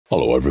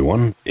Hello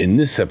everyone. In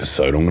this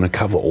episode, I'm going to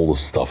cover all the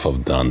stuff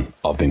I've done.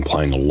 I've been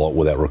playing a lot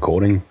without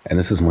recording, and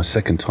this is my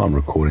second time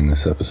recording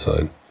this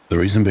episode. The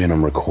reason being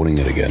I'm recording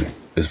it again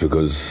is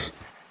because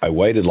I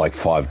waited like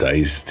 5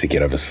 days to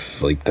get over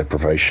sleep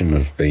deprivation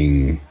of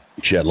being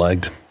jet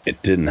lagged.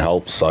 It didn't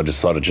help, so I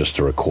decided just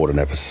to record an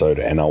episode,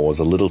 and I was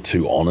a little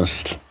too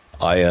honest.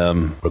 I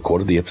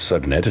recorded the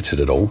episode and edited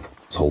it all.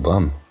 It's all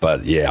done.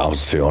 But yeah, I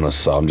was too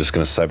honest, so I'm just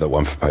going to save that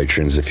one for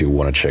patrons if you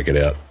want to check it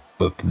out.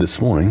 But this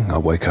morning, I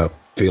wake up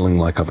feeling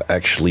like I've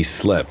actually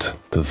slept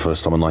for the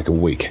first time in like a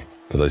week.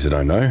 For those who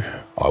don't know,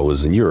 I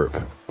was in Europe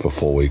for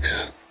 4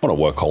 weeks. On a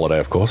work holiday,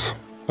 of course.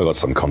 I got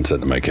some content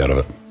to make out of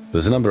it.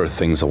 There's a number of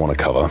things I want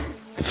to cover.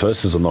 The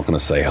first is I'm not going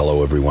to say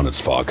hello everyone, it's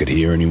Farket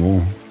here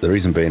anymore. The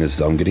reason being is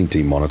I'm getting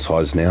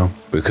demonetized now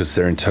because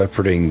they're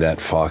interpreting that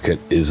Farket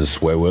is a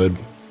swear word.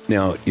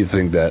 Now, you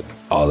think that,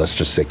 oh, that's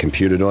just their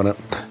computer doing it?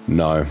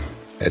 No,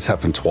 it's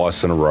happened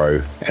twice in a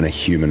row and a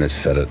human has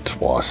said it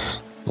twice.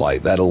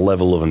 Like, that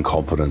level of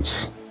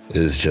incompetence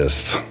is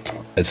just,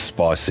 it's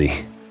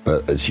spicy,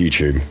 but it's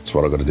YouTube. It's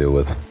what I've got to deal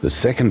with. The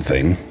second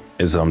thing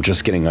is I'm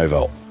just getting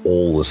over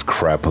all this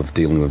crap of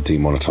dealing with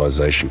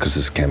demonetization because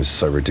this game is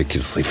so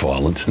ridiculously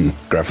violent and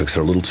graphics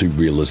are a little too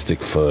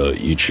realistic for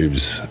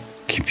YouTube's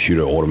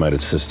computer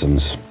automated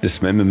systems.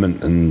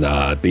 Dismemberment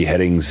and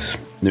beheadings,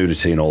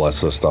 nudity and all that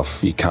sort of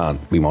stuff, you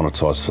can't be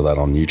monetized for that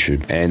on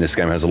YouTube. And this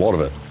game has a lot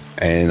of it.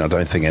 And I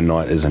don't think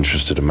N-Night is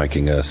interested in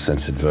making a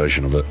censored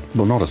version of it.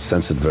 Well, not a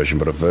censored version,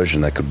 but a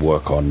version that could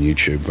work on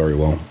YouTube very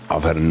well.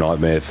 I've had a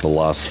nightmare for the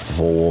last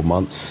 4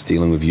 months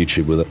dealing with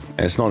YouTube with it.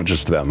 And it's not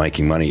just about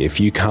making money. If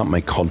you can't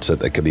make content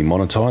that can be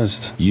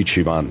monetized,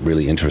 YouTube aren't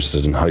really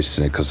interested in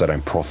hosting it because they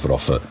don't profit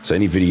off it. So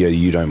any video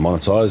you don't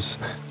monetize,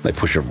 they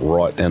push it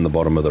right down the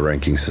bottom of the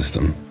ranking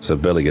system. So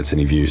it barely gets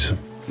any views.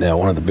 Now,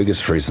 one of the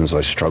biggest reasons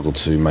I struggle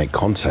to make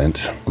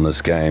content on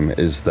this game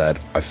is that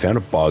I found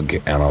a bug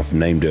and I've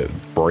named it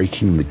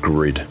breaking the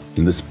grid.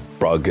 And this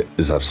bug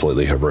is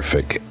absolutely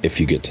horrific if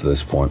you get to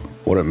this point.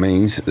 What it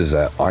means is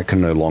that I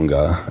can no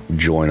longer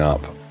join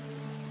up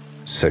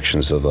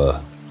sections of the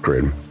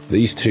grid.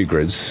 These two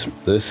grids,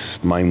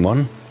 this main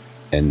one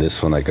and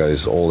this one that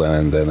goes all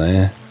down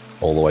there,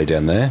 all the way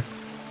down there,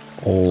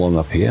 all along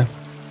up here,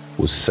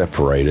 was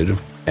separated,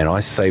 and I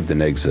saved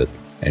an exit.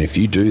 And if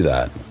you do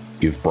that,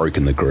 you've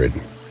broken the grid.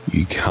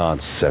 You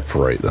can't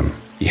separate them.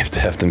 You have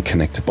to have them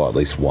connected by at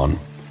least one.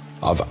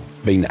 I've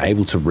been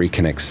able to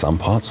reconnect some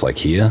parts, like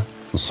here.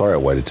 I'm sorry I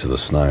waited to the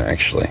snow,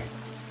 actually.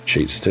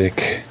 Cheat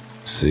stick,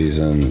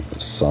 season,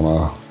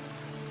 summer.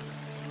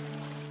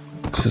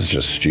 This is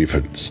just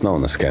stupid. Snow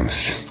in this game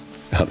is just,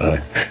 I don't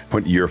know.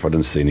 Went to Europe, I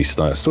didn't see any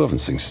snow. I still haven't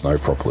seen snow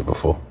properly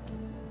before.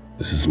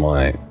 This is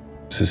my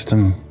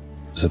system,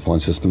 zipline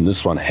system.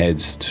 This one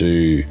heads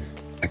to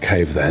a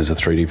cave that has a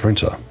 3D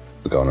printer.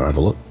 We'll go on and have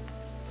a look.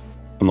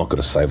 I'm not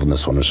going to save on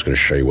this one, I'm just going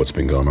to show you what's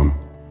been going on.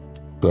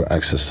 Got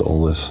access to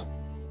all this.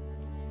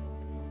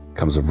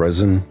 Comes with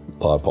resin,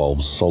 light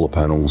bulbs, solar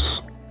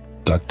panels,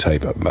 duct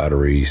tape,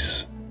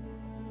 batteries,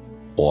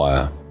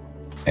 wire,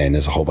 and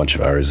there's a whole bunch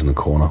of arrows in the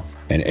corner.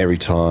 And every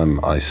time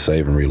I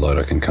save and reload,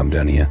 I can come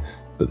down here.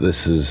 But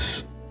this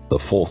is the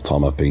 4th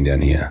time I've been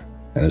down here,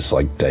 and it's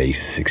like day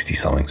 60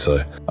 something,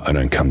 so I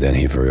don't come down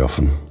here very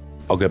often.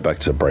 I'll get back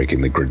to breaking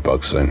the grid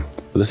bug soon.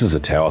 But this is a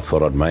tower I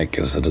thought I'd make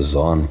as a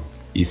design.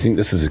 You think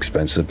this is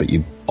expensive, but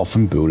you're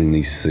often building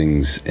these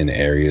things in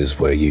areas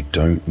where you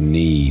don't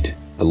need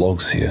the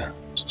logs here.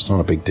 So it's not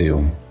a big deal.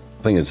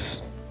 I think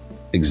it's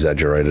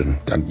exaggerated.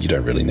 You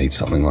don't really need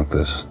something like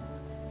this.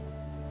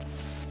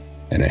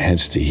 And it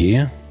heads to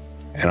here.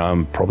 And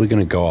I'm probably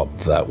going to go up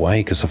that way,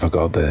 because if I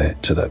go up there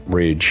to that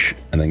ridge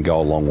and then go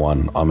along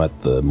one, I'm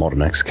at the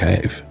Modern Axe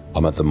Cave.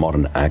 I'm at the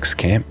Modern Axe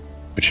Camp,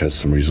 which has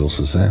some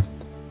resources there.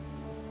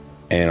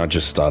 And I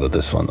just started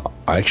this one.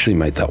 I actually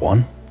made that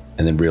one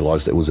and then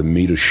realized it was a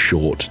meter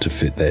short to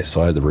fit there,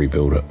 so I had to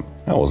rebuild it.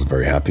 I wasn't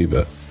very happy,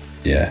 but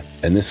yeah.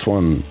 And this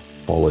one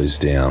follows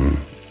down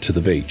to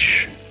the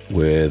beach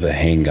where the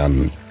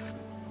handgun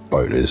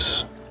boat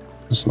is.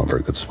 It's not a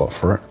very good spot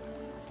for it.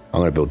 I'm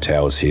going to build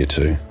towers here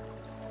too.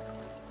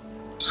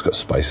 Just got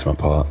space in my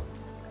part.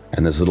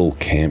 And there's a little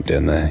camp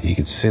down there. You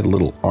can see a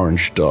little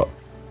orange dot,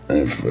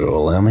 if it will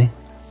allow me.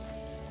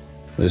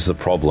 This is the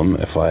problem.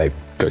 If I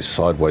go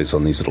sideways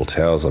on these little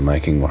towers I'm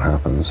making, what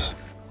happens?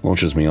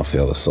 Launches me off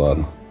the other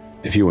side.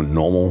 If you were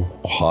normal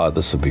or hard,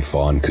 this would be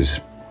fine because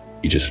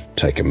you just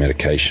take a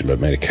medication, but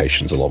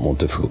medication's a lot more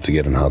difficult to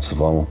get in hard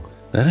survival.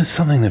 That is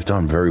something they've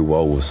done very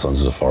well with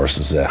Sons of the Forest,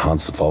 is their hard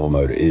survival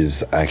mode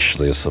is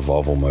actually a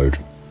survival mode.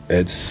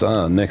 It's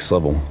next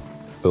level.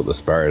 Built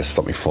this barrier to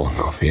stop me falling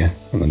off here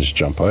and then just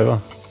jump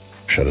over.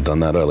 Should have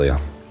done that earlier.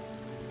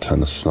 Turn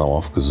the snow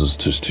off because it's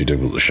just too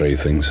difficult to show you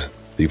things.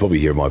 You probably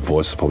hear my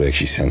voice, I probably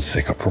actually sound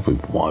sick. I probably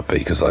might be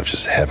because I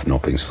just have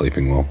not been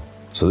sleeping well.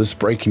 So this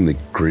breaking the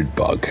grid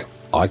bug,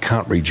 I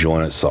can't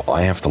rejoin it, so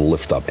I have to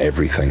lift up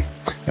everything.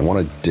 And what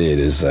I did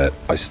is that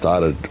I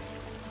started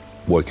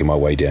working my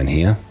way down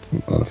here. I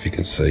don't know if you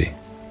can see.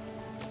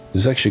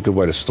 This is actually a good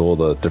way to store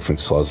the different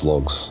size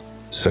logs.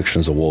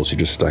 Sections of walls, you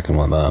just stack them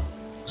like that.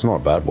 It's not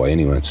a bad way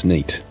anyway, it's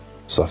neat.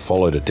 So I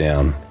followed it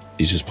down.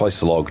 You just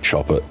place a log,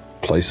 chop it,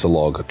 place a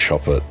log,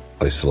 chop it,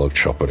 place a log,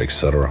 chop it,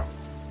 etc.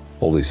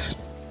 All these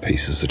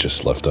pieces are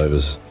just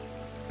leftovers.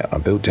 And I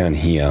built down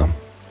here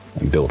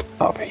and built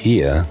up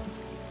here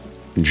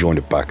and joined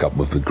it back up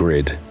with the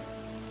grid.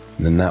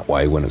 And then that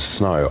way, when it's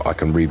snow, I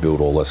can rebuild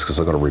all this because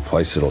I've got to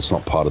replace it or it's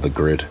not part of the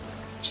grid.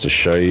 Just to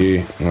show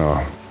you,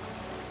 oh,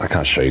 I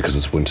can't show you because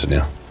it's winter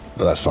now,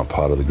 but that's not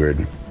part of the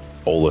grid.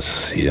 All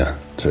this here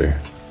too.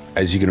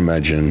 As you can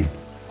imagine,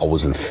 I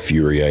was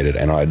infuriated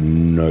and I had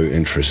no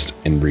interest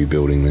in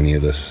rebuilding any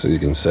of this. As you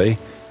can see,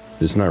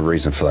 there's no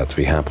reason for that to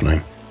be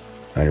happening.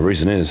 And the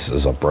reason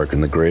is I've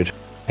broken the grid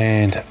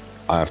and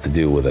I have to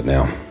deal with it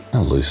now.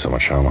 I'll lose so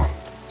much armor.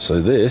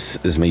 So this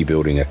is me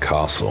building a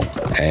castle,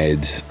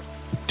 and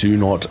do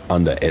not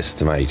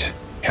underestimate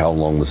how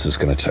long this is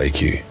going to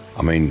take you.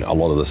 I mean, a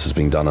lot of this has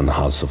been done in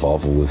hard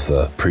survival with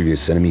the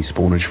previous enemy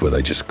spawnage where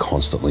they just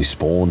constantly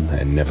spawn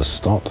and never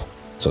stop.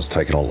 So it's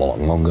taken a lot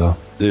longer.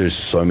 There's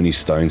so many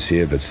stones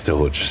here, but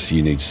still,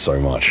 you need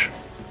so much.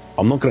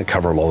 I'm not going to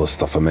cover a lot of the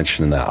stuff I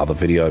mentioned in that other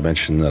video I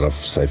mentioned that I've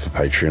saved for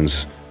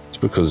Patreons. It's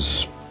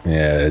because,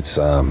 yeah,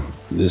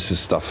 this is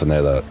stuff in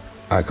there that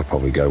I could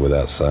probably go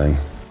without saying.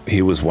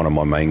 Here was one of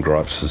my main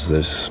gripes is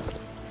this.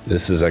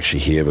 This is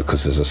actually here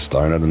because there's a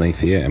stone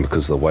underneath here, and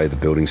because of the way the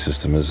building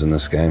system is in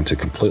this game, to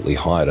completely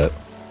hide it,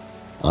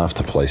 I have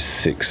to place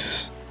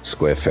 6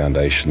 square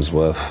foundations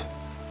worth.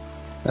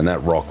 And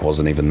that rock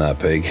wasn't even that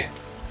big.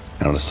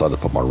 And I decided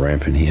to put my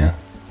ramp in here.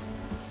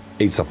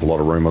 Eats up a lot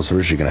of room. I was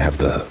originally going to have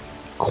the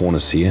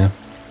corners here,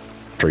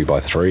 3 by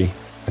 3,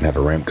 and have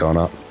a ramp going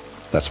up.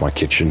 That's my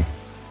kitchen.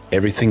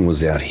 Everything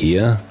was out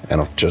here,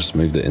 and I've just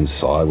moved it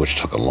inside, which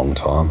took a long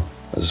time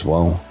as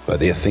well. But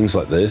there are things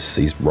like this,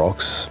 these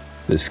rocks.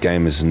 This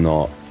game is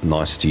not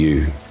nice to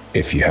you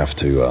if you have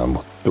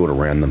to build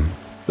around them.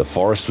 The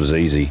forest was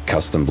easy,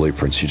 custom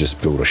blueprints. You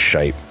just build a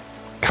shape,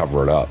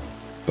 cover it up.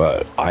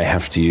 But I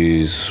have to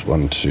use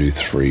 1, 2,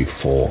 3,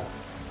 4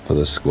 for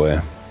this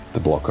square to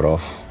block it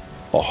off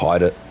or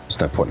hide it. There's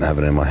no point in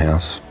having it in my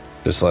house.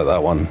 Just like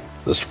that one.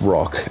 This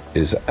rock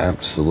is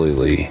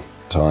absolutely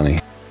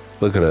tiny.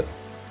 Look at it.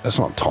 It's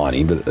not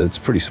tiny, but it's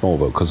pretty small,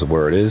 but because of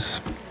where it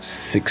is,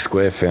 6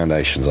 square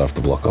foundations I have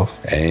to block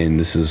off. And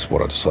this is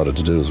what I decided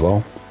to do as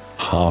well.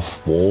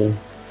 Half wall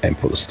and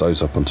put the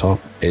stoves up on top.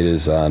 It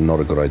is not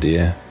a good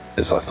idea,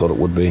 as I thought it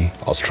would be.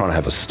 I was trying to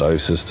have a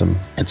stove system.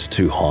 It's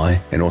too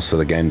high. And also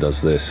the game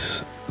does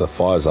this. The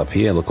fire's up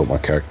here. Look what my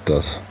character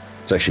does.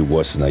 It's actually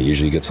worse than that.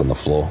 Usually gets on the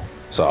floor.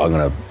 So I'm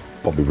going to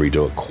probably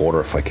redo it quarter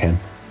if I can.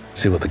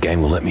 See what the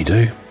game will let me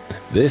do.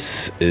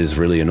 This is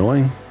really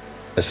annoying.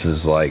 This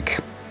is like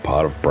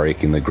part of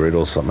breaking the grid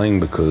or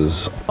something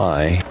because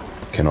I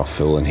cannot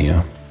fill in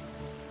here.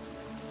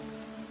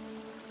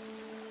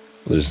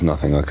 There's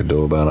nothing I could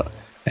do about it.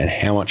 And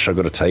how much I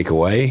got to take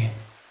away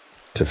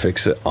to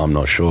fix it, I'm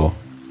not sure.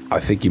 I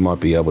think you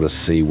might be able to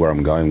see where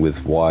I'm going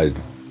with why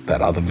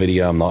that other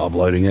video I'm not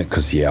uploading it,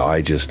 because yeah,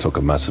 I just took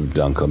a massive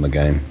dunk on the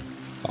game.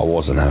 I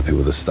wasn't happy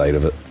with the state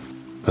of it.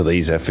 But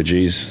these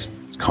effigies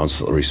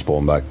constantly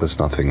respawn back. There's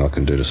nothing I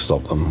can do to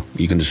stop them.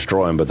 You can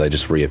destroy them, but they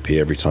just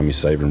reappear every time you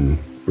save and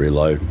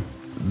reload.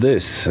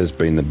 This has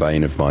been the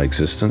bane of my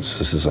existence.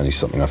 This is only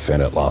something I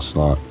found out last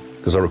night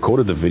because I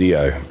recorded the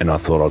video and I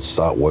thought I'd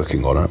start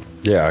working on it.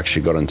 Yeah, I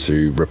actually got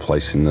into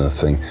replacing the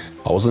thing.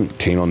 I wasn't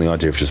keen on the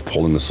idea of just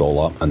pulling this all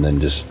up and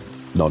then just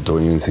not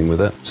doing anything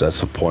with it. So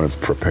that's the point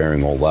of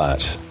preparing all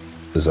that,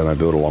 is I'm going to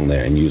build along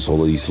there and use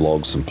all these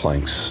logs and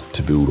planks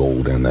to build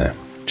all down there.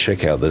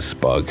 Check out this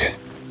bug.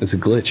 It's a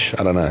glitch.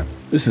 I don't know.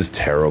 This is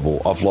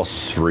terrible. I've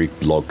lost 3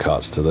 log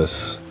carts to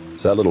this.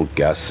 So that little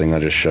gas thing I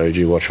just showed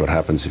you, watch what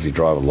happens if you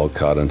drive a log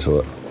cart into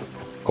it.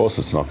 Of course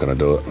it's not going to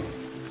do it.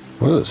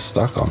 What is it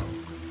stuck on?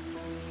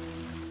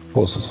 Of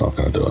course it's not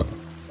going to do it.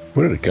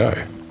 Where did it go?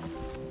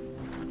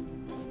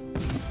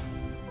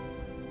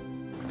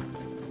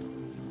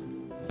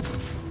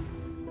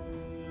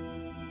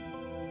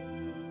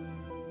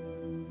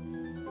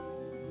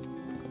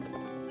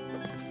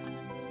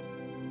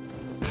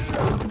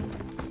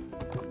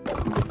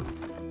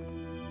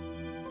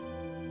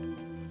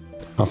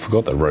 I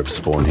forgot that ropes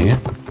spawn here.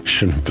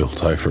 Shouldn't have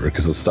built over it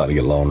because it's starting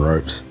to get low on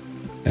ropes.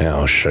 Yeah,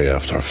 I'll show you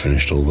after I've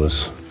finished all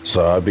this.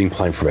 So I've been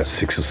playing for about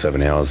 6 or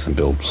 7 hours and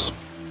builds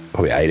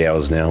probably 8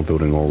 hours now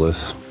building all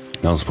this.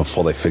 That was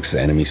before they fixed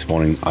the enemy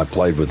spawning. I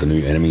played with the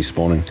new enemy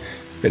spawning.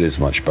 It is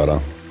much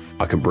better.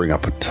 I can bring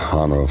up a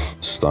ton of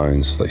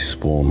stones. They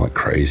spawn like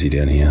crazy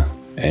down here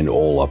and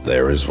all up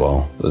there as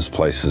well. This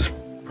place is a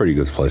pretty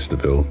good place to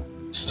build.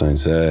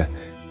 Stones there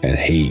and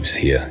heaps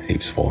here.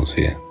 Heaps spawns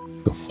here.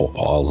 Got 4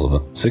 piles of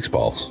it. 6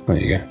 piles. There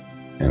you go.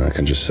 And I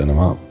can just send them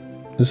up.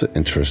 This is an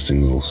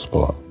interesting little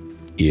spot.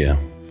 Yeah.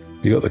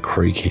 You got the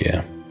creek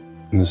here.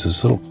 And there's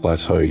this little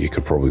plateau you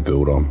could probably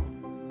build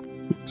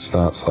on. It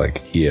starts like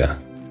here.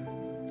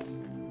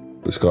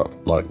 It's got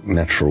like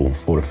natural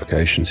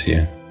fortifications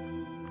here.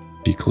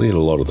 If you cleared a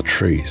lot of the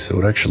trees, it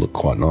would actually look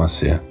quite nice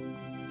here.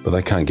 But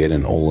they can't get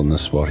in all in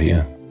this spot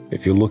here.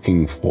 If you're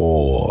looking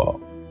for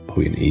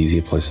probably an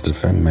easier place to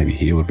defend, maybe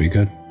here would be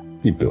good.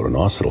 You'd build a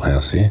nice little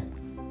house here.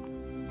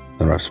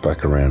 then wraps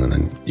back around, and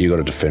then you got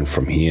to defend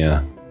from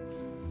here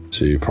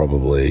to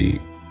probably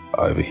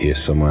over here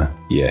somewhere.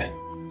 Yeah,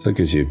 so it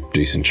gives you a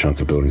decent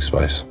chunk of building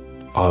space.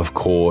 I've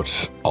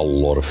caught a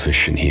lot of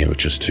fish in here with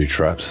just 2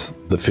 traps.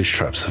 The fish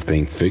traps have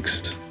been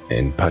fixed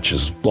in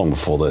patches long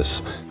before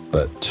this,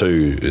 but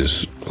 2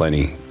 is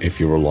plenty if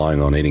you're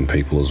relying on eating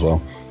people as well,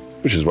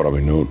 which is what I've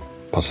been doing.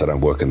 Plus they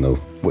don't work in the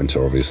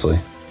winter, obviously.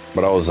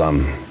 But I was,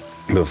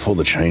 before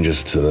the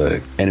changes to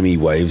the enemy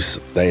waves,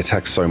 they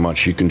attack so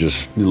much you can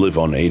just live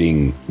on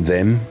eating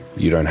them.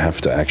 You don't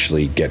have to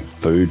actually get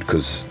food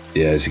because,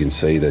 yeah, as you can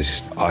see,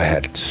 I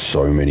had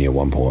so many at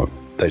one point.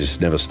 They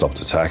just never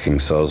stopped attacking,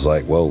 so I was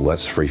like, well,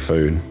 that's free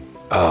food.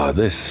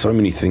 There's so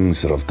many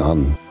things that I've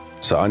done.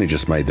 So I only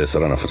just made this. I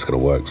don't know if it's going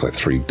to work. It's like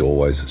 3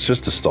 doorways. It's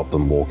just to stop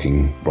them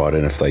walking right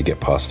in if they get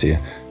past here.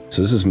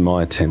 So this is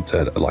my attempt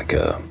at like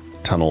a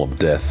tunnel of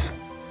death,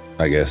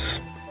 I guess.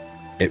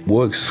 It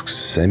works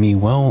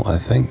semi-well, I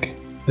think.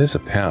 There's a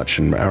pouch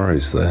and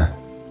arrows there.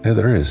 Yeah,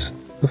 there is.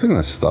 I think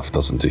that stuff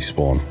doesn't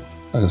despawn.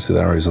 I can see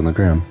the arrows on the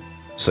ground.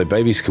 So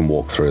babies can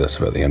walk through. That's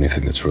about the only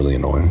thing that's really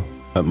annoying.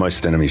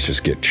 Most enemies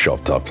just get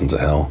chopped up into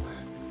hell,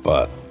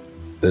 but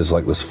there's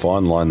like this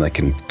fine line they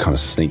can kind of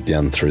sneak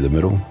down through the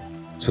middle,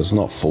 so it's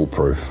not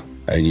foolproof,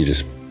 and you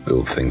just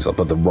build things up.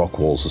 But the rock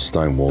walls, the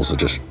stone walls are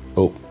just,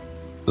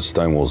 the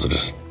stone walls are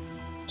just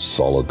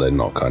solid. They're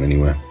not going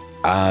anywhere.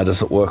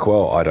 Does it work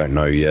well? I don't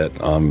know yet.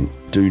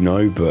 Do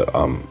know, but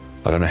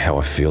I don't know how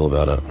I feel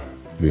about it,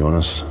 to be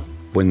honest.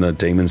 When the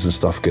demons and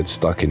stuff get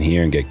stuck in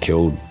here and get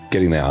killed,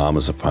 getting their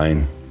armor's a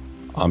pain.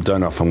 I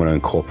don't know if I'm going to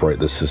incorporate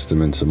this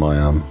system into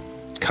my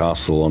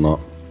castle or not,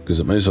 because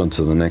it moves on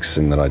to the next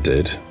thing that I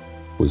did,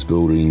 was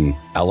building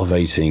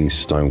elevating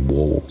stone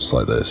walls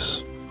like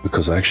this,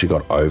 because I actually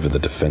got over the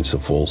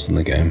defensive walls in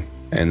the game.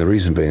 And the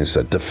reason being is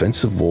that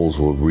defensive walls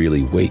were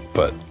really weak,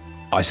 but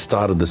I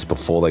started this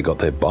before they got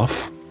their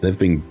buff. They've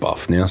been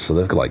buffed now, so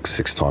they've got like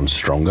 6 times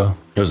stronger.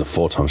 It was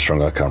 4 times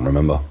stronger, I can't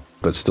remember.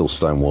 But still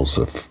stone walls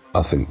are,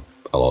 I think,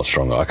 a lot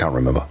stronger, I can't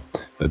remember.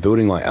 But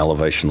building like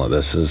elevation like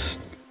this is,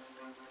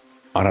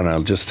 I don't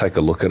know, just take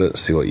a look at it,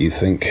 see what you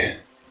think.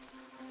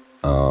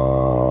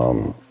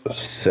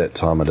 Set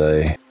time of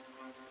day.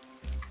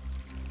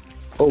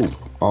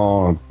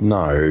 Oh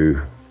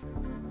no.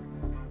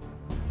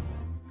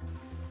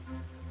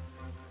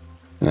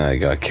 There you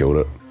go, killed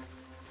it.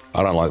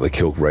 I don't like the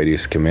kill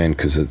radius command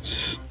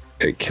because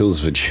it kills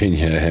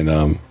Virginia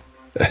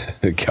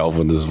and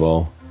Calvin as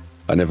well.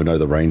 I never know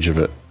the range of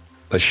it.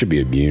 They should be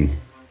immune.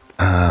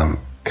 Can't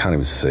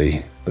even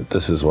see, but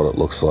this is what it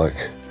looks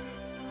like.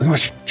 Look how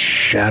much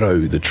shadow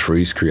the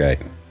trees create.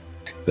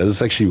 That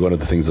is actually one of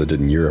the things I did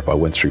in Europe. I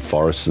went through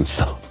forests and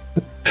stuff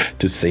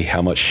to see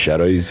how much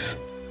shadows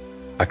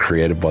are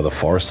created by the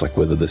forest, like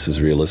whether this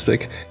is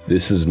realistic.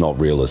 This is not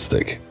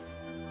realistic.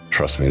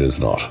 Trust me, it is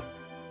not.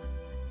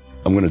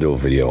 I'm going to do a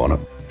video on it.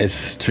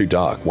 It's too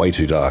dark, way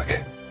too dark.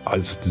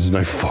 There's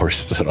no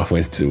forest that I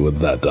went to with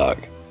that dark.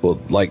 Well,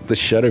 like the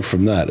shadow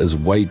from that is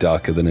way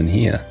darker than in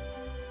here.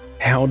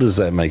 How does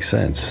that make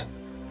sense?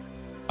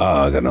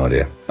 I got no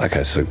idea.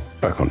 Okay, so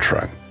back on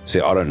track. See,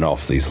 I don't know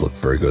if these look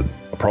very good.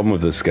 A problem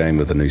with this game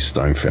with the new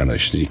stone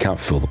foundation is you can't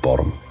fill the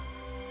bottom.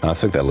 And I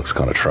think that looks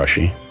kind of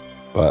trashy.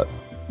 But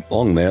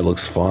along there it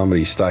looks fine, but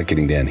you start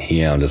getting down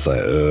here, I'm just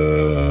like,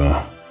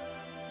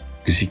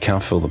 because you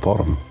can't fill the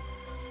bottom.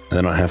 And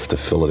then I have to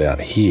fill it out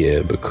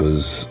here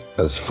because,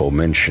 as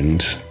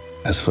aforementioned,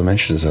 is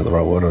that the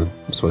right word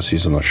I'm supposed to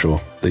use? I'm not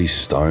sure. These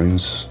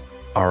stones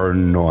are a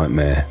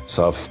nightmare.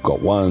 So I've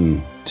got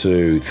 1,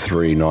 2,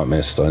 3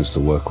 nightmare stones to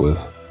work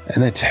with,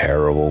 and they're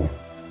terrible.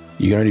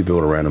 You can only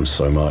build around them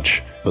so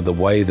much. But the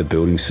way the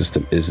building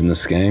system is in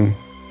this game,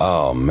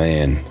 oh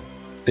man,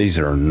 these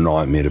are a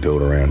nightmare to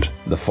build around.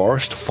 The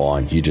forest,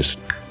 fine, you just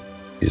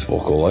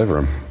walk all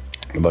over them.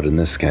 But in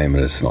this game,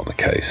 it is not the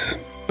case.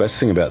 Best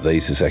thing about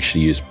these is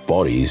actually use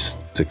bodies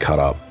to cut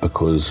up,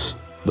 because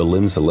the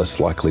limbs are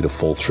less likely to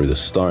fall through the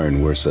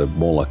stone, whereas they're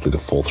more likely to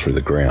fall through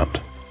the ground.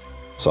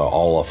 So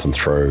I'll often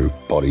throw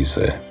bodies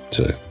there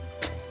to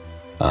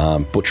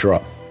butcher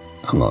up.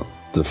 I'm not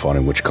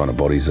defining which kind of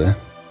bodies there.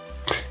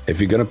 If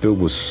you're going to build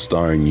with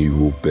stone, you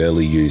will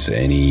barely use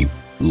any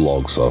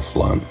logs, I've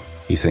learned.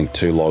 You think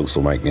 2 logs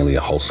will make nearly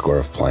a whole square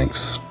of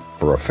planks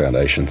for a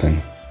foundation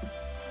thing.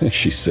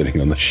 She's sitting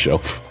on the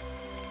shelf.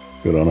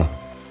 Good on her.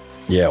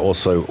 Yeah,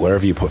 also,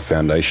 wherever you put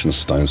foundations,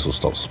 stones will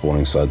stop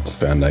spawning. So the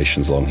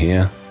foundations along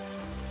here,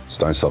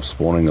 stones stop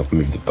spawning. I've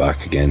moved it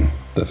back again.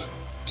 They've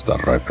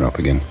started opening up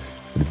again.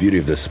 The beauty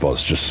of this spot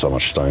is just so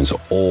much stones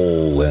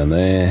all down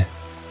there.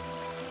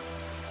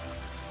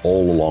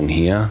 All along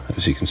here,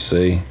 as you can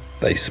see.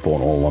 They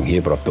spawn all along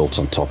here, but I've built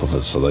on top of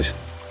it so they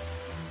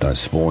don't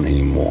spawn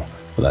anymore.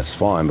 But that's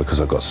fine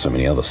because I've got so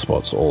many other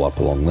spots all up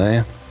along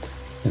there.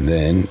 And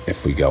then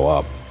if we go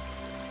up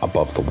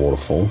above the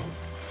waterfall,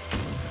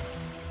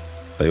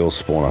 they all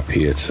spawn up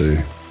here too.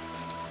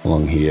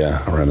 Along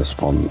here, around this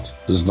pond.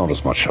 There's not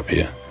as much up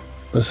here.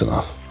 That's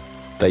enough.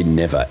 They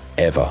never,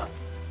 ever,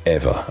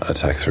 ever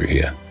attack through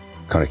here.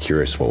 Kind of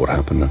curious what would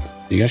happen if...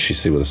 You can actually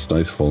see where the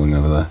snow's falling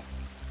over there.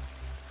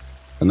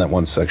 In that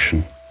one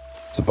section.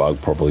 It's a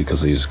bug probably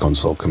because I use a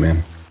console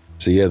command.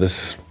 So yeah,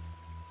 this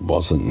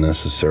wasn't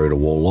necessary to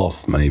wall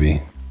off,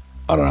 maybe.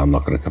 I don't know, I'm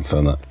not going to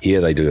confirm that.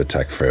 Here they do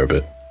attack a fair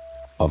bit.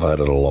 I've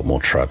added a lot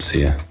more traps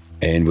here.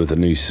 And with a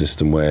new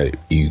system where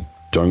you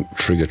don't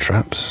trigger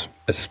traps,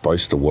 it's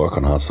supposed to work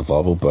on hard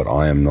survival, but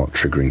I am not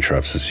triggering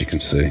traps, as you can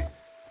see. And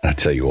I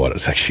tell you what,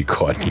 it's actually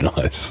quite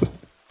nice.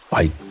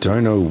 I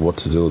don't know what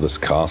to do with this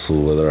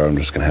castle, whether I'm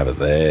just going to have it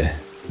there,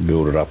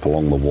 build it up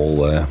along the wall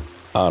there.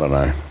 I don't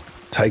know.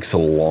 It takes a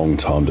long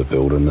time to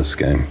build in this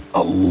game.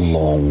 A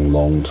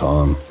long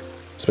time.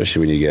 Especially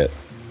when you get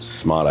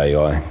smart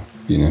AI,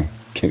 you know,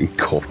 getting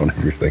caught on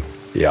everything.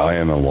 Yeah, I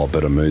am in a lot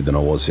better mood than I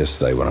was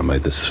yesterday when I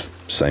made this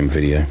same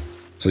video.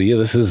 So yeah,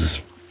 this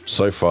is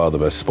so far the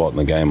best spot in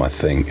the game, I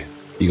think.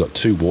 You got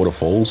 2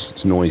 waterfalls.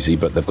 It's noisy,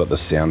 but they've got the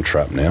sound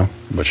trap now,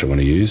 which I'm going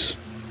to use.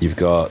 You've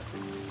got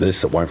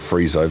this that won't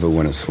freeze over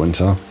when it's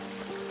winter.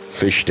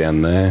 Fish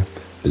down there.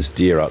 There's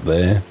deer up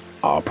there.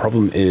 Our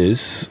problem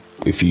is,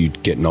 if you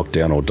get knocked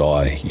down or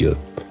die, you,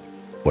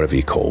 whatever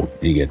you're called,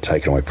 you get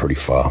taken away pretty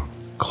far.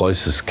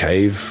 Closest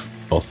cave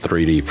or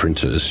 3D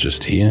printer is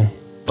just here.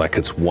 Like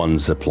it's 1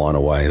 zip line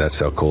away. That's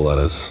how cool that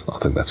is. I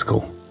think that's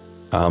cool.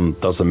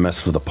 Doesn't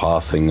mess with the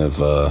pathing of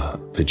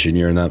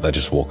Virginia and that. They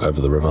just walk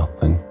over the river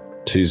thing.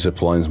 2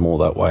 zip lines more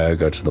that way. I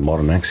go to the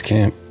Modern X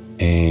camp.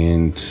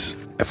 And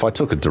if I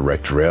took a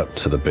direct route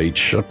to the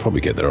beach, I'd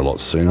probably get there a lot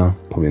sooner.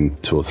 Probably in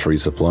 2 or 3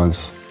 zip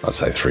lines. I'd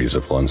say 3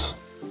 zip lines.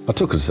 I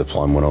took a zip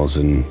line when I was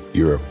in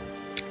Europe.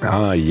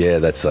 Ah, yeah,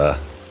 that's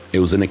it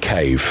was in a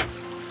cave.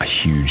 A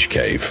huge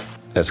cave.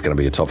 That's going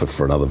to be a topic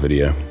for another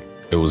video.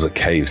 It was a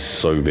cave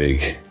so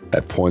big.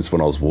 At points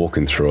when I was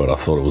walking through it, I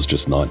thought it was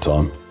just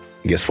nighttime.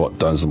 Guess what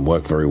doesn't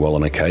work very well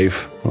in a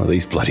cave? One of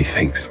these bloody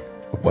things.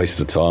 A waste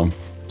of time.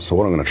 So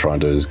what I'm going to try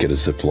and do is get a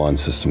zip line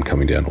system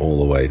coming down all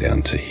the way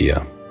down to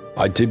here.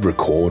 I did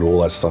record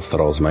all that stuff that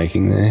I was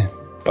making there,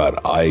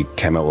 but I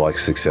came out with like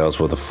 6 hours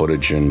worth of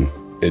footage and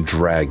it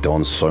dragged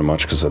on so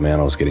much because of the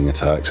amount I was getting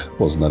attacked.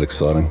 Wasn't that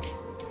exciting?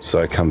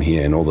 So I come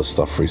here and all the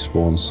stuff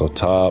respawns. So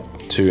tarp,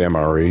 2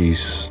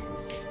 MREs,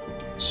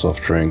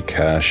 soft drink,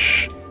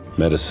 cash,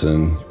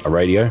 medicine, a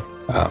radio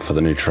for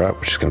the new trap,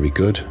 which is going to be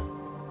good.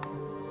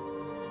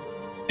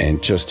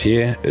 And just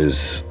here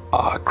is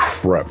a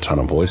crap ton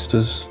of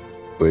oysters,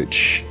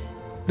 which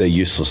they're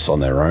useless on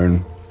their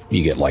own.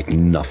 You get like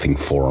nothing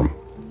for them.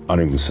 I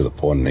don't even see the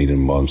point in eating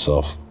them by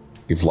themselves.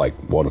 Give like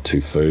 1 or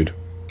 2 food.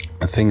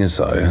 The thing is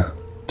though,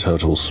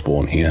 turtles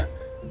spawn here.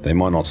 They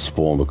might not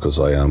spawn because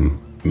I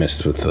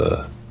messed with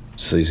the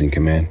season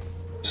command.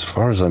 As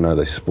far as I know,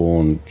 they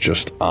spawn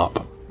just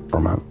up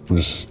from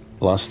it.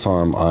 Last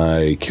time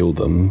I killed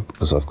them,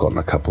 because I've gotten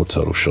a couple of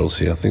turtle shells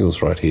here. I think it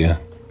was right here,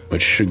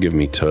 which should give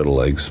me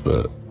turtle eggs,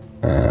 but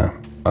I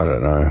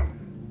don't know.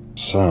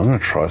 So I'm gonna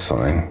try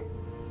something.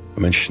 I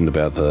mentioned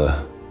about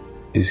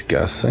these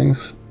gas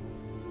things.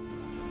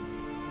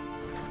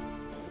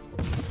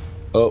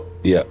 Oh,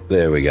 yeah,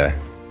 there we go.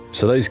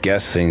 So those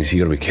gas things you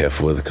gotta be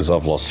careful with, because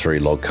I've lost 3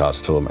 log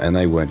carts to them, and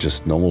they weren't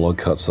just normal log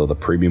carts, they were the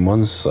premium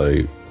ones. So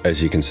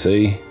as you can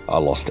see, I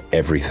lost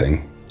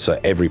everything. So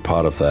every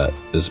part of that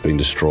has been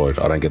destroyed.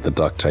 I don't get the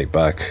duct tape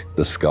back,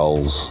 the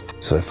skulls.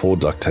 So 4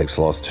 duct tapes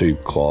lost, 2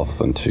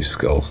 cloth and 2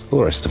 skulls. The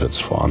rest of it's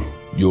fine.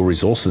 Your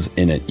resources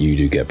in it, you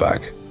do get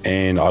back.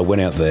 And I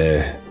went out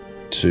there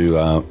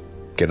to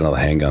get another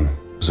handgun,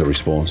 because it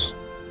respawns.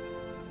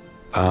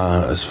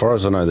 As far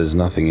as I know, there's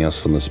nothing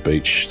else on this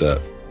beach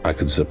that I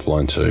could zip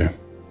line to.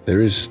 There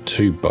is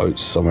 2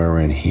 boats somewhere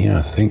around here,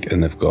 I think,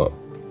 and they've got...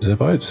 Is there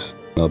boats?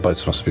 No, the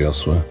boats must be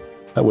elsewhere.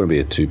 That wouldn't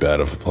be too bad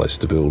of a place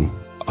to build.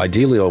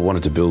 Ideally, I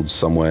wanted to build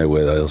somewhere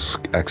where there's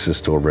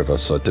access to a river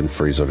so it didn't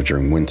freeze over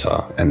during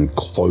winter, and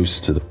close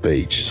to the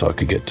beach so I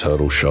could get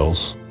turtle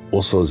shells.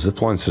 Also, a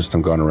zipline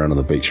system going around on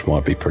the beach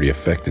might be pretty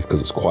effective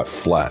because it's quite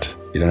flat.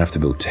 You don't have to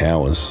build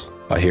towers.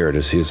 Oh, here it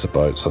is. Here's the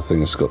boats. I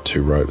think it's got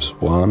 2 ropes.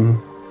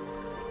 1.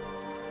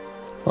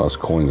 Oh, it's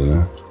coins in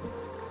there.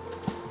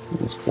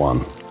 There's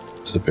 1.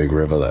 It's a big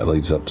river that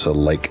leads up to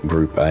Lake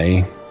Group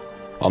A.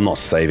 I'm not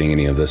saving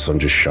any of this. I'm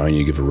just showing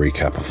you, give a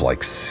recap of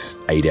like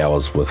 8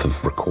 hours worth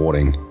of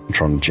recording. I'm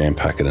trying to jam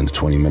pack it into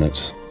 20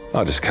 minutes.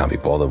 I just can't be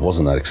bothered. It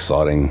wasn't that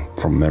exciting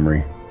from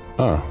memory.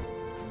 Oh,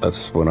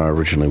 that's when I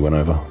originally went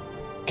over.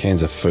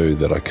 Cans of food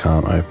that I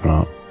can't open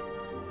up.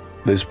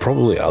 There's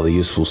probably other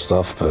useful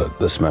stuff, but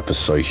this map is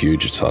so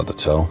huge it's hard to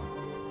tell.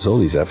 There's all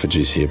these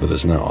effigies here, but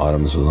there's no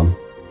items with them.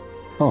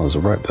 Oh, there's a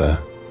rope there.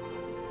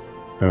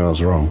 Maybe I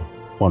was wrong.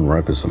 1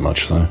 rope isn't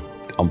much though.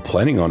 I'm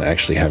planning on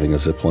actually having a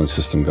zipline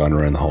system going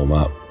around the whole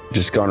map.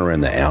 Just going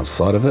around the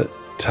outside of it,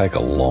 take a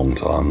long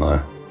time though.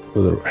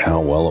 Whether how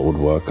well it would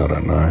work, I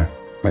don't know.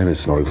 Maybe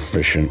it's not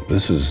efficient.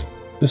 This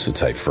would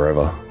take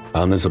forever.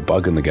 There's a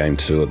bug in the game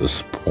too at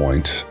this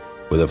point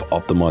where they've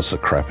optimized the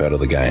crap out of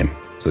the game.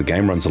 So the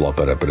game runs a lot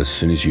better, but as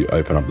soon as you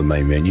open up the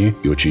main menu,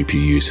 your GPU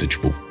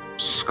usage will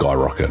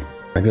skyrocket.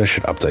 Maybe I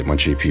should update my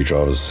GPU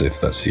drivers if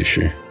that's the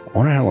issue. I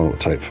wonder how long it would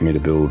take for me to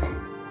build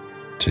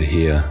to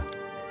here.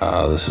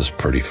 This is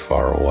pretty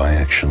far away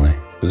actually.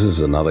 This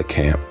is another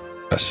camp.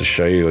 Just to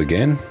show you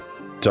again,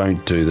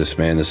 Don't do this,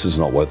 man. This is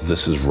not worth it.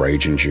 This is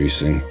rage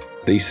inducing.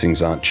 These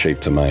things aren't cheap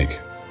to make.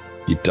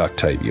 You duct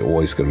tape, you're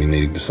always going to be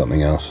needing for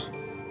something else.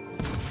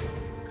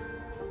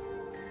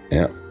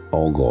 Yeah,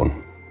 all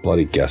gone.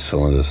 Bloody gas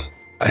cylinders.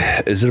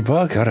 Is it a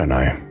bug? I don't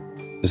know.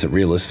 Is it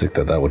realistic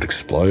that that would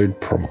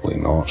explode? Probably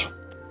not.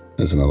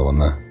 There's another one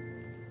there.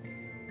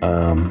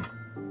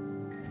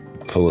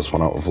 Fill this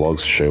one up with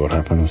logs to show you what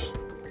happens.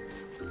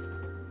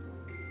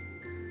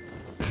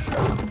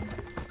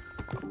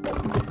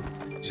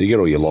 So you get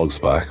all your logs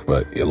back,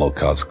 but your log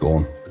card's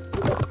gone.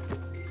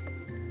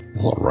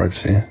 There's a lot of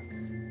ropes here.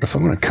 But if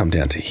I'm going to come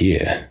down to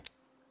here,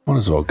 might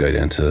as well go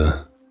down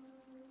to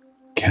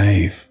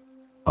cave.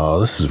 Oh,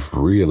 this is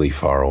really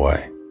far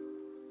away.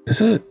 Is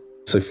it?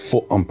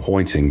 So I'm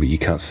pointing, but you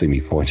can't see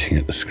me pointing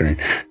at the screen.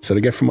 So to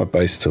get from my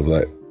base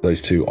to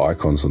those two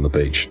icons on the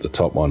beach, the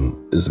top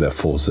one is about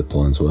 4 zip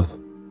lines worth.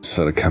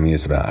 So to come here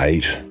is about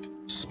 8.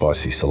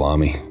 Spicy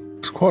salami.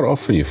 It's quite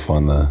often you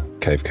find the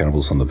cave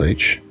cannibals on the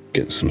beach,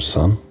 getting some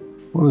sun.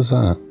 What is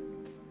that?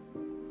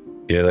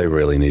 Yeah, they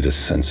really need a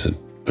censored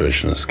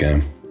version of this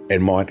game. It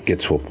might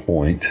get to a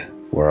point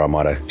where I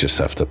might just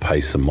have to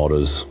pay some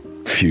modders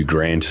a few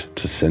grand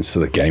to censor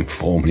the game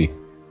for me.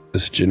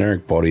 This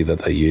generic body that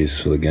they use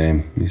for the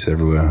game is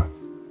everywhere.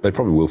 They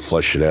probably will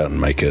flesh it out and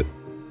make it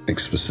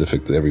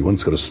specific that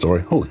everyone's got a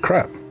story. Holy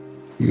crap,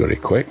 you got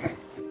it quick.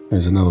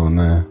 There's another one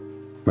there.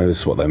 Maybe this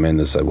is what they meant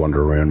as they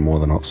wander around more.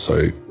 They're not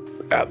so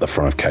out the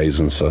front of caves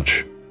and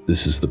such.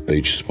 This is the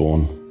beach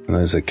spawn. And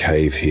there's a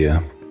cave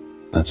here.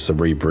 That's the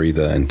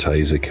rebreather and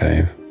taser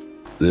cave.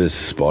 This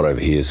spot over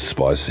here is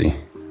spicy.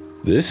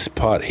 This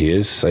part here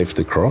is safe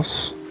to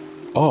cross.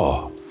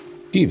 Oh,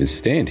 you even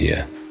stand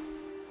here.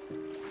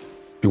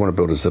 If you want to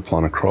build a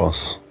zipline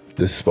across,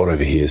 this spot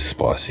over here is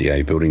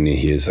spicy. Building near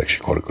here is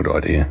actually quite a good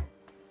idea.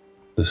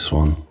 This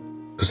one,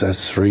 because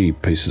that's 3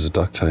 pieces of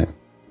duct tape.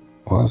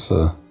 Why is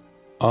the...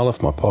 I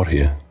left my pot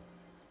here.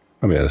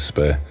 Maybe I had a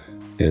spare.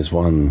 Here's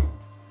 1,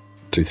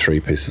 2, 3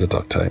 pieces of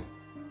duct tape.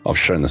 I've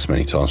shown this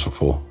many times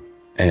before.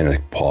 And a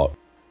pot.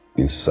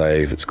 You can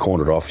save. It's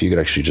cornered off. You could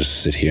actually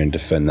just sit here and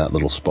defend that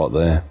little spot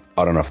there.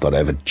 I don't know if they'd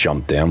ever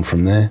jump down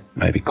from there.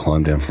 Maybe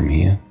climb down from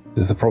here.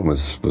 The problem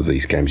is with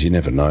these games, you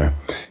never know.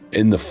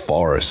 In the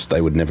forest,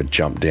 they would never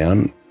jump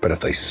down. But if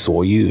they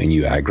saw you and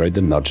you aggroed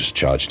them, they'll just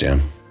charge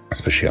down.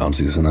 Especially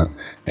armsies and that.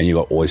 And you've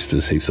got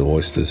oysters, heaps of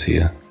oysters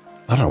here.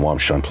 I don't know why I'm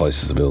showing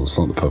places to build. It's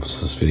not the purpose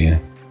of this video. I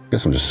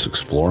guess I'm just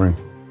exploring.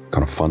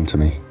 Kind of fun to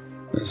me.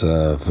 There's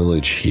a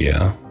village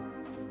here.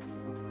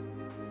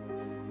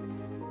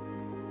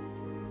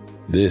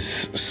 This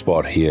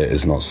spot here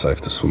is not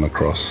safe to swim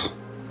across.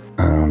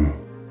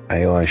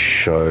 AI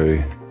show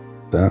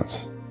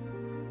that.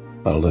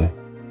 That'll do.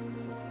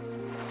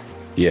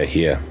 Yeah,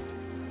 here.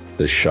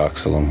 There's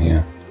sharks along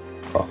here.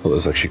 I thought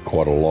there's actually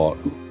quite a lot.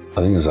 I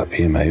think it's up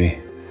here maybe.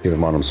 Keep in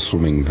mind I'm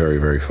swimming very,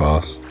 very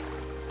fast.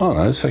 Oh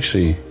no, it's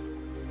actually...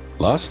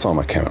 Last time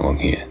I came along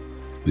here,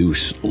 there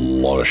was a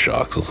lot of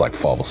sharks. It was like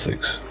 5 or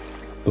 6.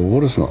 The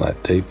water's not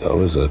that deep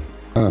though, is it?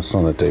 No, it's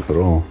not that deep at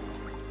all.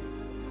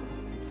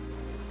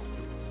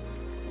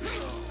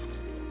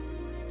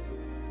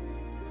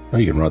 Oh,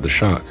 you can ride the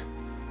shark.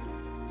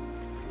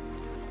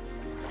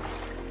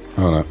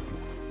 Oh no,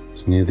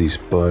 it's near these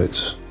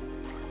boats.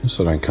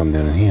 So don't come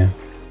down in here.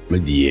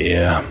 But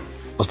yeah,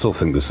 I still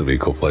think this would be a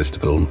cool place to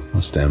build.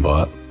 I'll stand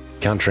by it.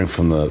 Can't drink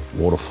from the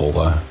waterfall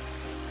though.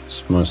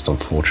 It's most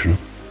unfortunate.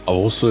 I've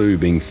also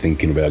been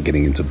thinking about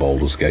getting into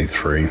Baldur's Gate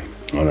 3. I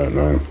don't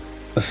know.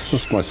 This is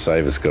just my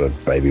save. It's got a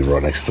baby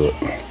right next to it.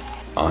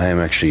 I am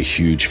actually a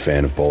huge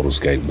fan of Baldur's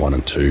Gate 1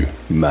 and 2.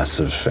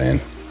 Massive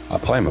fan. I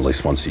play them at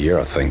least once a year,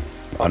 I think.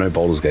 I know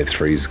Baldur's Gate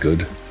 3 is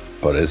good,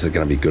 but is it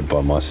going to be good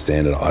by my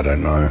standard? I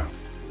don't know.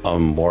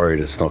 I'm worried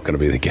it's not going to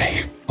be the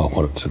game I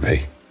want it to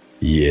be.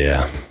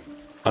 Yeah.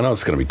 I know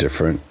it's going to be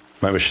different.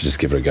 Maybe I should just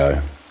give it a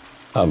go.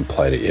 I haven't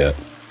played it yet.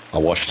 I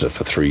watched it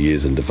for 3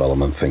 years in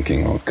development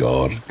thinking, oh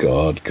god.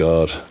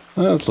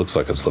 It looks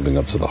like it's living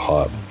up to the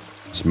hype.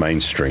 It's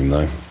mainstream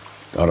though.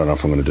 I don't know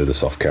if I'm going to do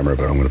this off camera,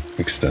 but I'm going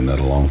to extend that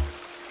along.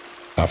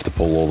 I have to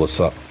pull all this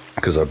up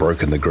because I've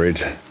broken the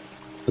grid.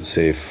 Let's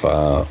see if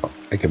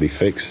it can be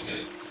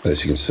fixed,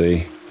 as you can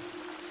see.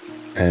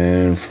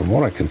 And from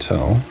what I can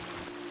tell,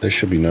 there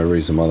should be no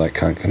reason why that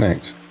can't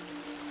connect.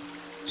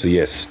 So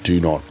yes, do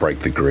not break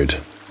the grid.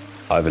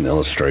 I have an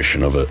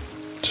illustration of it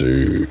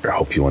to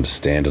help you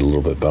understand it a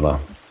little bit better.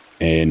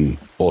 And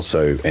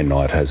also,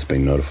 Night has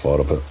been notified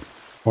of it.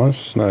 Why is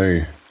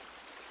snow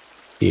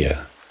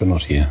here, but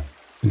not here?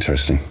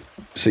 Interesting.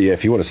 So yeah,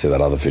 if you want to see that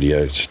other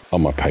video, it's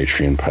on my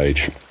Patreon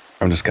page.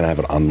 I'm just going to have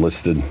it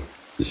unlisted.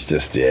 It's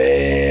just,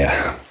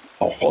 yeah,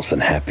 I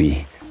wasn't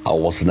happy. I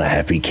wasn't a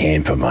happy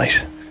camper,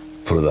 mate.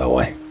 Put it that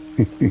way.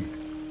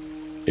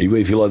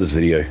 Anyway, if you like this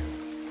video,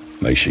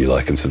 make sure you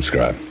like and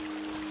subscribe.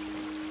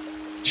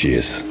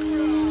 Cheers.